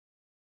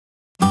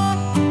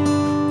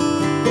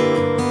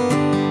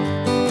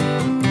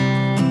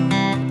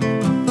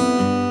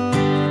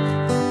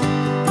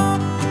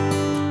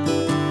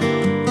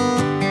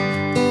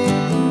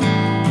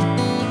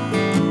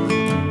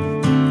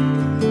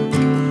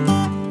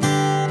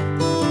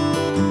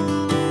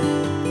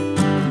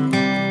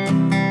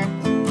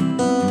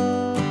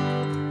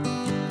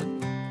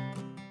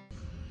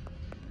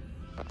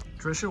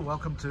Tricia,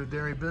 welcome to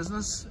Dairy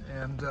Business,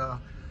 and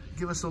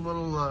give us a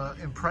little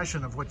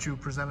impression of what you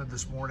presented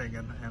this morning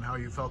and how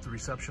you felt the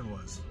reception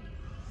was.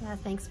 Yeah,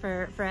 thanks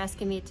for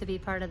asking me to be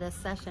part of this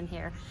session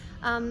here.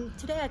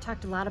 Today I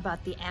talked a lot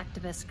about the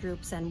activist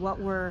groups and what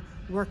we're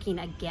working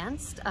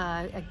against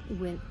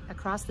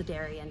across the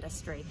dairy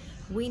industry.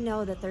 We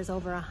know that there's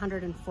over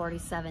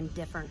 147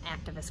 different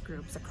activist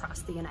groups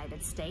across the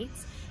United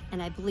States,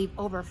 and I believe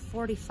over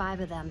 45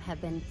 of them have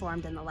been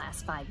formed in the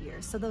last 5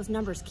 years. So those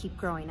numbers keep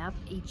growing up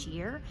each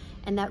year,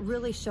 and that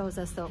really shows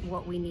us that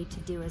what we need to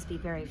do is be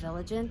very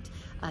vigilant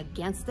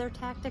against their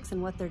tactics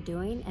and what they're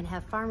doing, and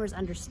have farmers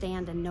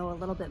understand and know a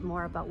little bit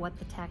more about what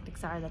the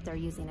tactics are that they're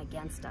using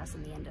against us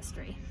in the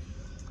industry.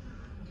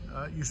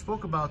 You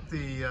spoke about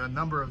the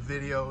number of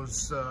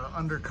videos,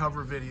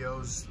 undercover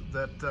videos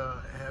that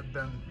have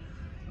been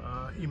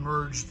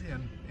emerged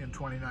in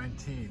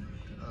 2019.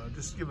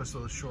 Just give us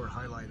a short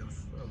highlight of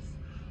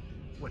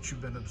what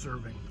you've been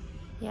observing.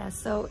 Yeah,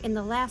 so in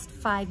the last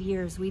 5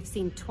 years, we've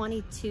seen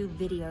 22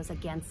 videos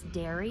against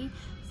dairy,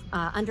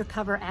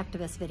 undercover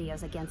activist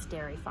videos against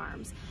dairy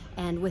farms.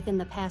 And within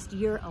the past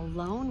year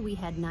alone, we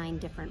had 9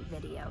 different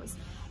videos.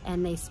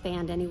 And they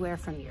spanned anywhere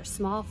from your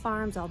small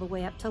farms all the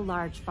way up to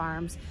large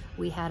farms.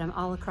 We had them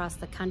all across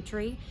the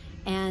country.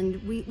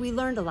 And we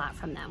learned a lot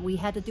from them. We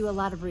had to do a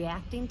lot of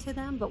reacting to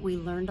them, but we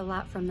learned a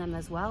lot from them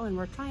as well. And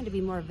we're trying to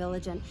be more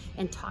vigilant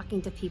in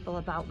talking to people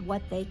about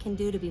what they can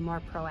do to be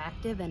more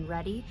proactive and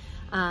ready,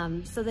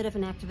 so that if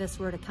an activist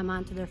were to come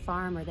onto their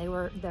farm,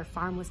 or their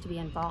farm was to be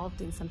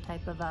involved in some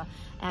type of a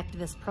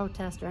activist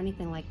protest or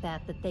anything like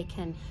that, that they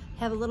can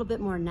have a little bit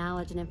more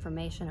knowledge and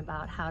information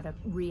about how to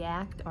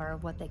react or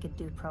what they could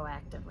do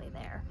proactively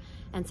there.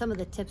 And some of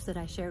the tips that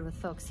I shared with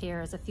folks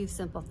here is a few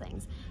simple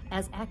things.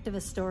 As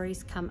activist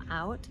stories come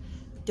out,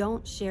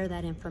 don't share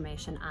that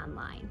information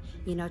online.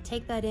 You know,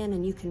 take that in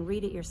and you can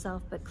read it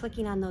yourself, but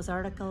clicking on those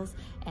articles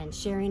and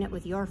sharing it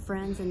with your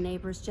friends and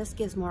neighbors just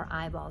gives more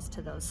eyeballs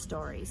to those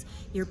stories.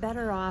 You're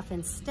better off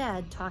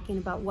instead talking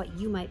about what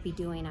you might be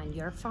doing on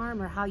your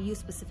farm, or how you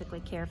specifically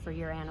care for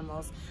your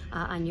animals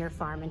on your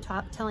farm, and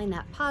telling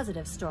that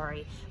positive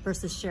story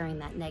versus sharing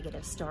that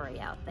negative story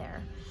out there.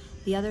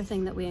 The other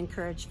thing that we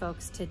encourage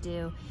folks to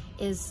do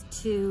is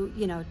to,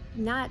 you know,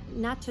 not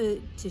to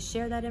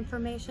share that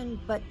information,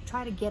 but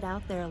try to get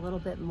out there a little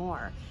bit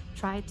more.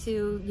 Try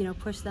to, you know,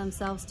 push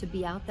themselves to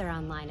be out there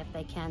online if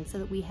they can, so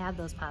that we have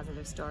those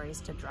positive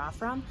stories to draw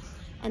from.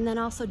 And then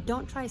also,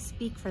 don't try to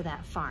speak for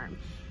that farm.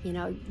 You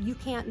know, you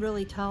can't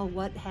really tell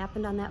what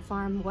happened on that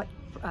farm, what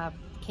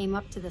came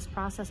up to this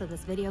process of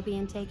this video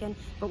being taken,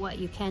 but what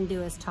you can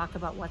do is talk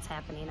about what's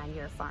happening on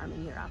your farm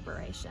and your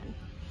operation.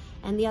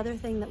 And the other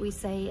thing that we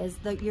say is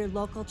that your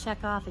local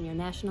checkoff and your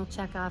national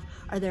checkoff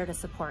are there to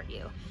support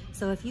you.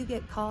 So if you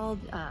get called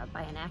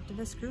by an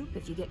activist group,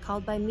 if you get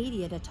called by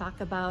media to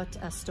talk about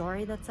a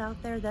story that's out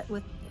there that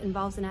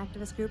involves an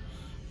activist group,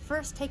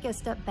 first take a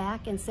step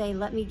back and say,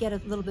 let me get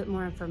a little bit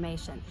more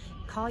information.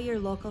 Call your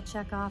local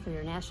checkoff or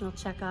your national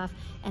checkoff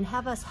and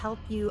have us help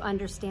you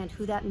understand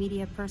who that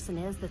media person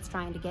is that's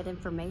trying to get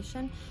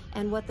information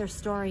and what their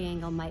story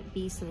angle might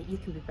be, so that you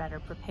can be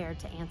better prepared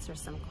to answer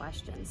some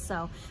questions.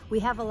 So we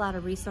have a lot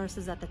of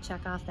resources at the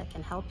checkoff that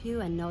can help you,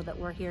 and know that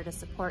we're here to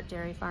support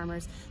dairy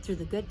farmers through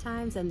the good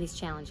times and these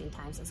challenging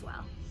times as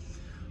well.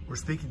 We're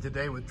speaking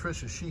today with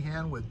Tricia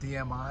Sheehan with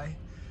DMI,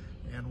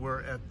 and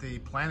we're at the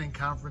planning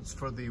conference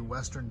for the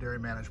Western Dairy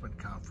Management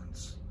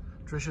Conference.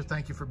 Tricia,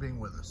 thank you for being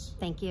with us.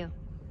 Thank you.